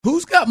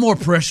who's got more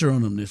pressure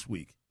on them this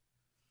week?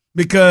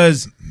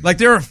 Because, like,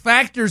 there are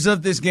factors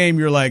of this game.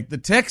 You're like, the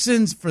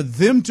Texans, for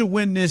them to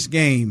win this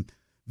game,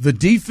 the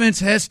defense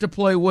has to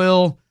play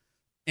well,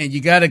 and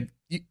you gotta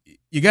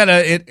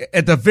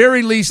at the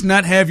very least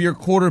not have your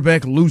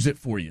quarterback lose it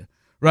for you,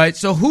 right?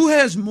 So who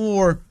has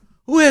more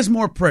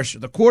pressure?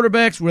 The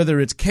quarterbacks, whether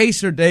it's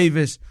Case or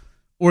Davis,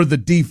 or the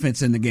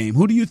defense in the game?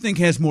 Who do you think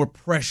has more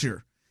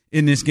pressure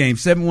in this game?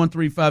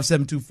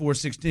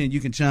 713-572-4610. You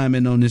can chime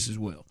in on this as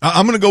well.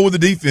 I'm going to go with the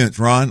defense,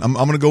 Ron. I'm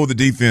going to go with the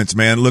defense,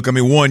 man. Look, I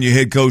mean, one, your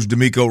head coach,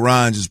 DeMeco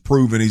Ryans, has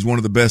proven he's one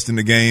of the best in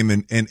the game,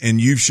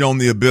 and you've shown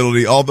the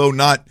ability, although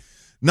not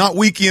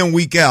week in,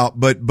 week out,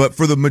 but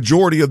for the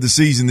majority of the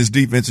season, this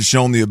defense has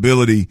shown the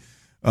ability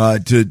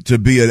to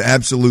be an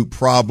absolute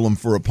problem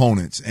for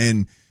opponents.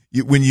 And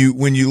when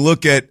you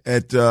look at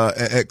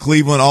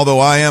Cleveland,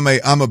 although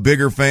I'm a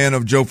bigger fan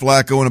of Joe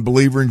Flacco and a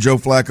believer in Joe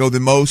Flacco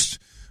than most,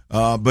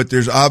 but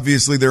there's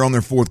obviously they're on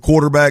their fourth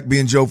quarterback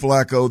being Joe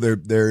Flacco.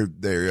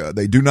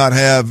 They do not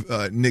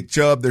have Nick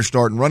Chubb, their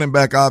starting running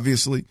back.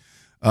 Obviously,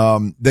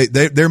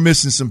 they're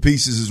missing some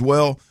pieces as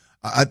well.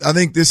 I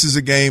think this is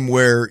a game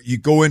where you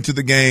go into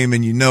the game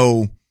and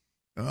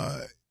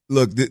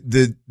look,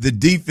 the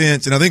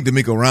defense, and I think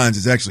DeMeco Ryans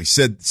has actually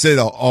said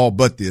all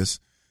but this,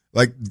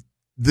 like.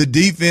 The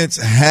defense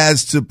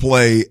has to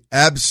play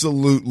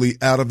absolutely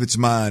out of its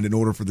mind in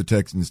order for the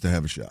Texans to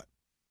have a shot.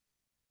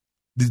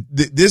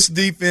 This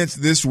defense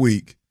this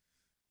week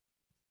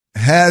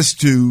has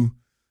to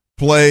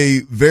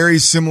play very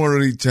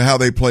similarly to how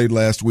they played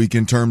last week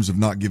in terms of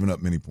not giving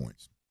up many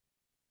points.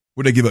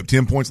 Would they give up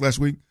 10 points last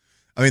week?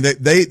 I mean,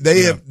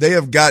 they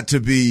have got to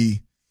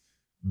be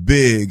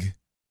big.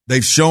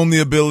 They've shown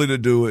the ability to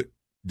do it.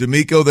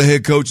 DeMeco, the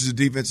head coach, is a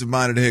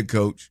defensive-minded head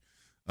coach.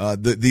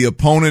 The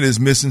opponent is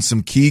missing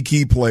some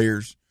key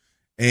players,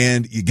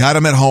 and you got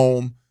them at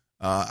home.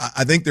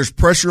 I think there's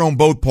pressure on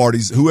both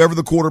parties, whoever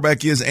the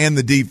quarterback is and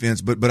the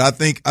defense. But I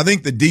think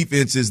the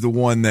defense is the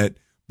one that,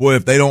 boy,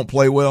 if they don't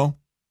play well,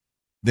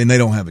 then they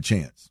don't have a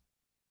chance.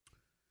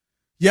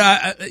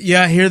 Yeah,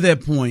 I hear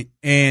that point,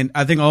 and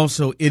I think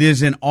also it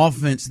is an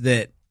offense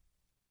that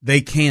they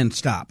can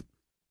stop.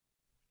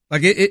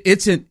 Like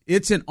it's an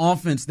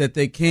offense that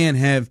they can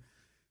have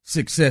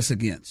success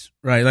against,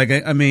 right? Like,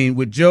 I mean,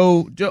 with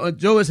Joe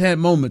has had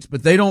moments,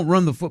 but they don't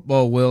run the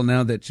football well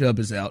now that Chubb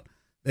is out.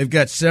 They've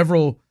got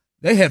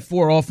they had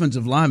 4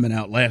 offensive linemen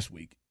out last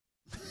week.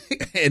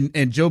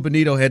 and Joe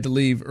Benito had to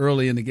leave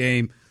early in the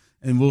game,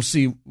 and we'll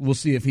see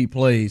if he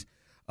plays.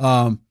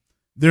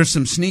 There's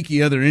some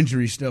sneaky other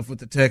injury stuff with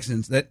the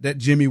Texans. That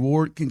Jimmy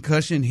Ward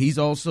concussion, he's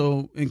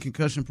also in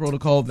concussion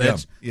protocol.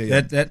 That's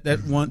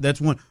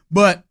one.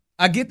 But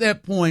I get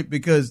that point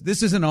because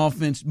this is an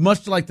offense,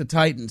 much like the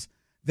Titans,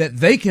 that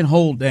they can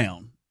hold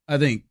down. I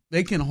think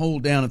they can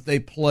hold down if they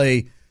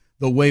play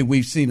the way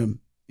we've seen them,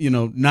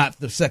 not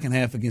the second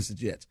half against the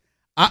Jets.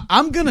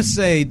 I'm going to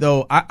say,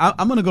 though,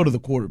 I'm going to go to the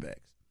quarterbacks.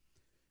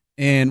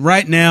 And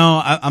right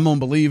now, I'm going to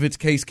believe it's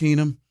Case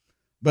Keenum.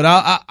 But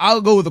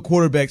I'll go with the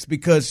quarterbacks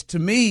because, to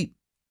me,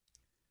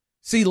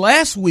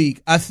 last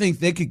week, I think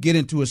they could get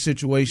into a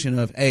situation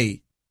of,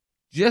 hey,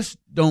 just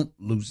don't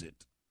lose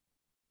it.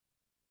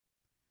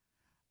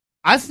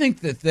 I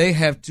think that they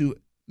have to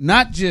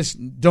not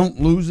just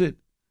don't lose it.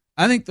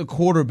 I think the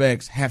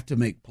quarterbacks have to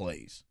make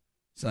plays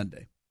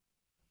Sunday.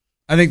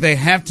 I think they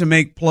have to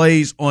make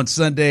plays on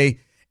Sunday,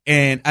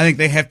 and I think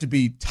they have to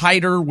be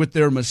tighter with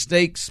their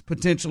mistakes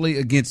potentially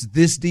against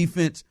this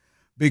defense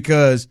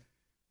because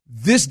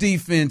this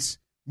defense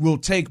will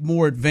take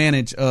more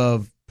advantage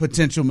of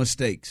potential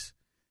mistakes,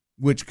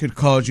 which could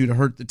cause you to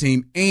hurt the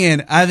team.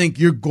 And I think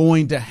you're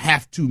going to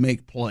have to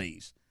make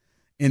plays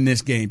in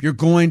this game. You're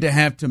going to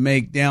have to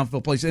make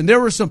downfield plays. And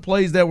there were some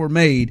plays that were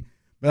made,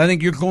 but I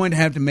think you're going to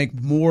have to make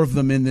more of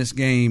them in this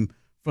game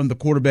from the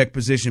quarterback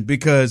position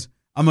because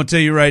I'm going to tell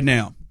you right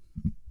now,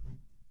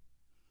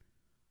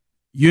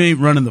 you ain't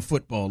running the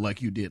football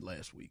like you did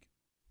last week.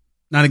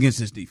 Not against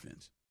this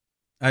defense.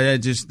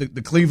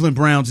 The Cleveland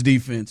Browns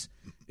defense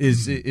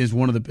is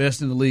one of the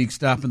best in the league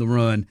stopping the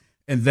run,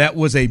 and that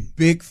was a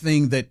big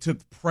thing that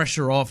took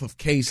pressure off of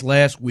Case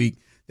last week,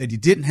 that he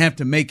didn't have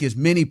to make as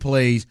many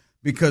plays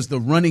because the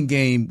running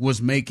game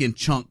was making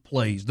chunk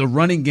plays. The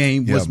running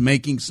game was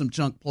making some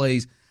chunk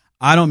plays.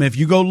 If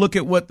you go look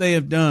at what they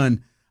have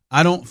done,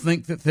 I don't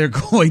think that they're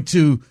going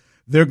to.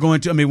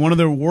 I mean, one of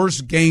their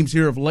worst games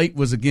here of late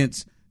was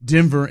against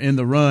Denver in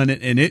the run,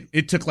 and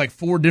it took like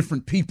 4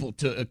 different people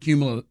to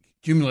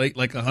accumulate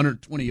like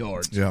 120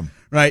 yards. Yeah.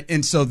 Right.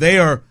 And so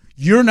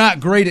you're not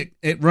great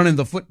at running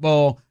the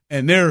football,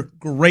 and they're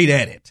great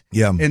at it.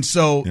 Yeah. And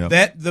so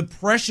that the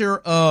pressure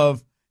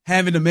of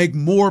having to make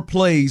more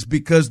plays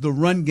because the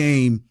run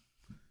game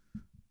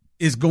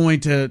is going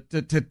to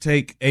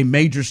take a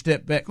major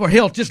step back, or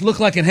hell, just look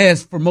like it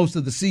has for most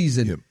of the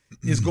season,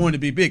 is going to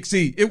be big.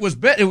 See, it was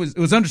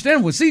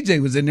understandable when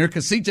CJ was in there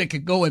because CJ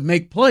could go and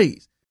make plays.